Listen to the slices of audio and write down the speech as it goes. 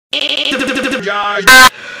Like,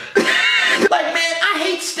 man, I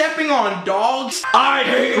hate stepping on dogs. I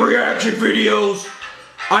hate reaction videos.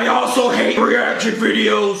 I also hate reaction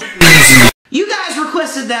videos. You guys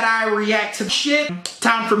requested that I react to shit.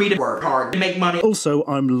 Time for me to work hard and make money. Also,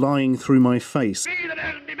 I'm lying through my face.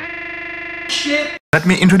 Shit. Let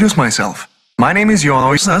me introduce myself. My name is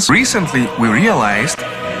Jonas. Recently, we realized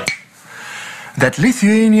that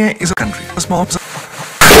Lithuania is a country. A small.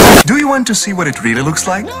 Do you want to see what it really looks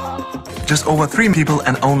like? Just over 3 people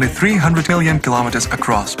and only 300 million kilometers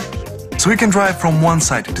across. So we can drive from one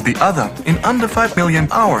side to the other in under 5 million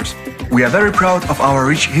hours. We are very proud of our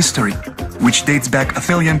rich history, which dates back 1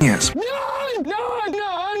 million years.